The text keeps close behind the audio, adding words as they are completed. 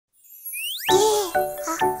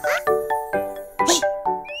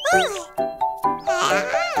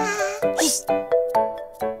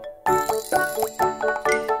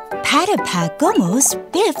to Pacomo's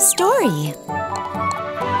fifth story.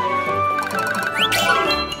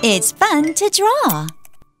 It's fun to draw.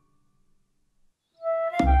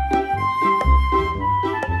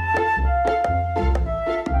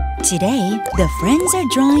 Today, the friends are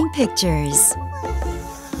drawing pictures.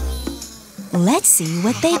 Let's see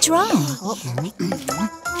what they draw.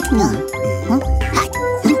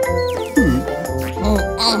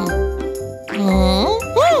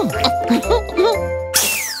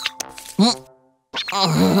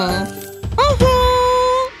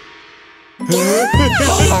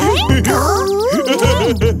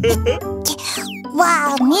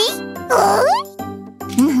 Wow!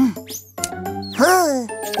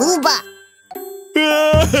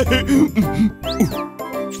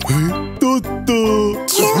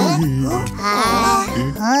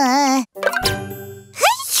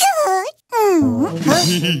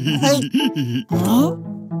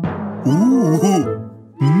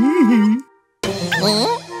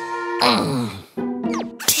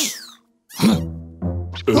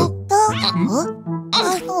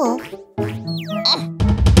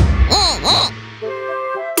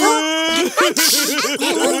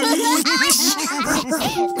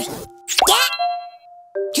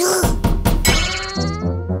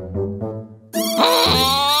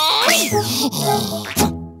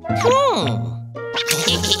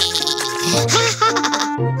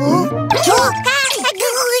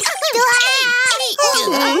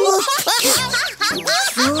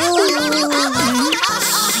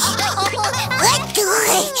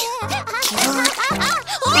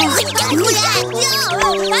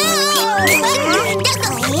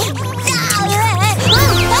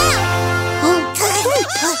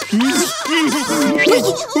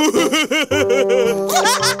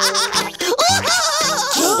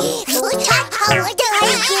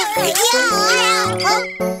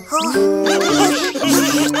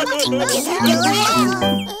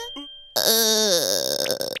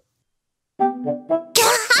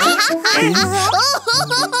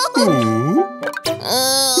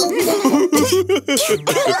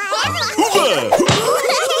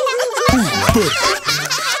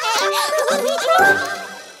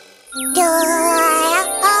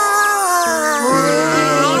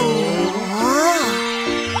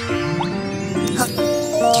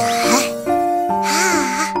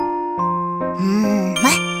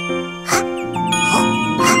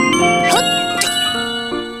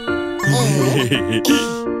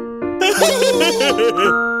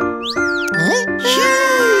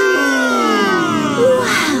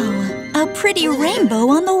 A pretty rainbow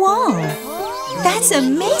on the wall. That's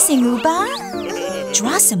amazing, Uba.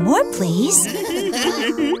 Draw some more, please.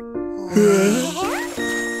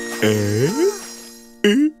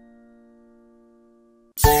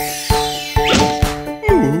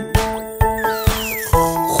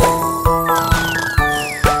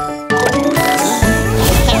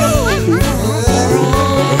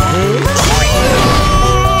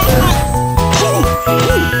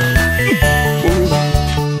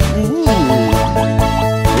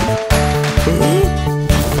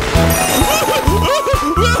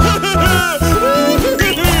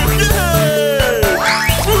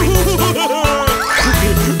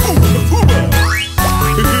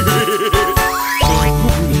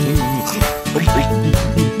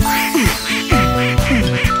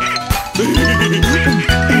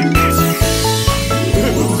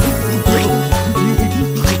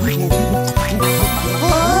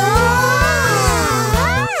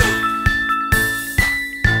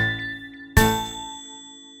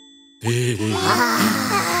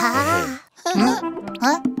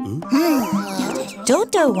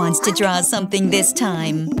 Toto wants to draw something this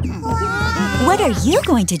time. What are you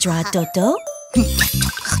going to draw, Toto?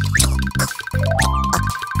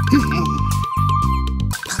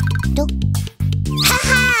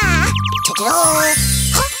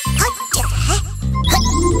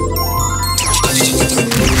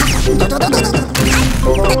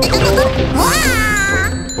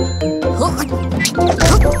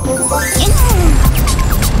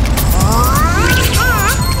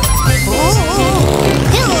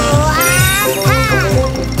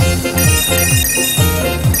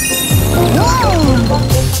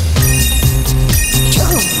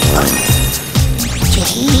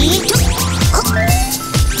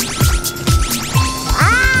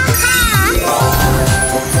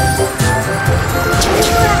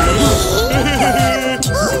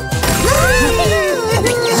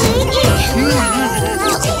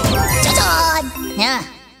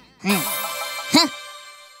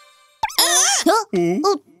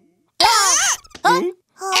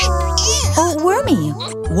 Oh, Wormy,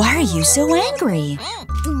 why are you so angry?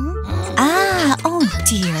 Ah, Oh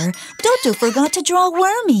dear, Dodo forgot to draw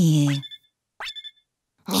Wormy.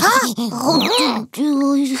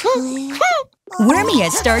 Wormy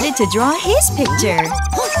has started to draw his picture.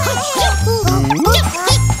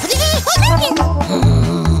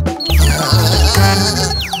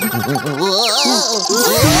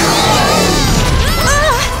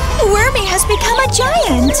 Wormy has become a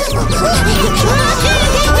giant.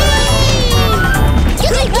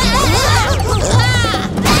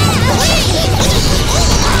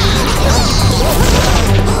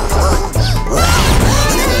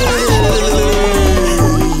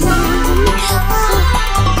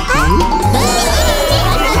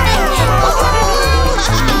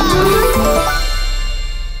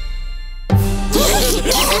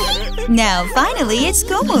 Now, finally, it's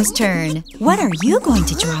Gomo's turn. What are you going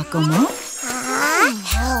to draw, Gomo?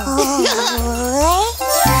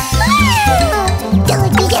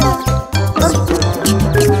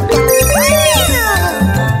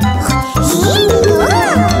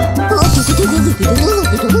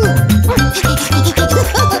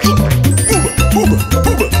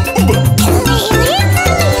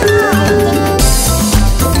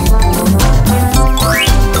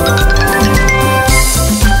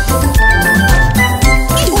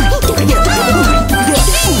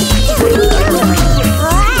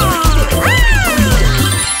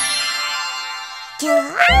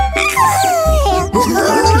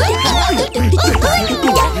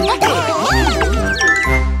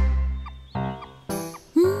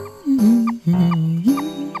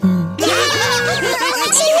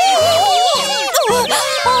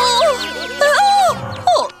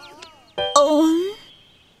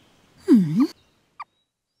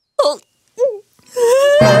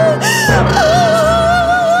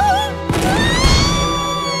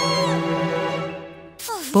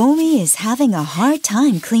 Bomi is having a hard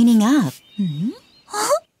time cleaning up.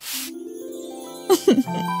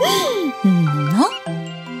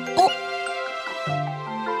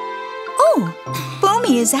 Oh,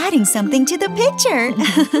 Bomi is adding something to the picture.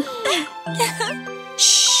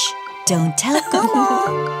 Shh, don't tell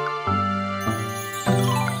Gomo.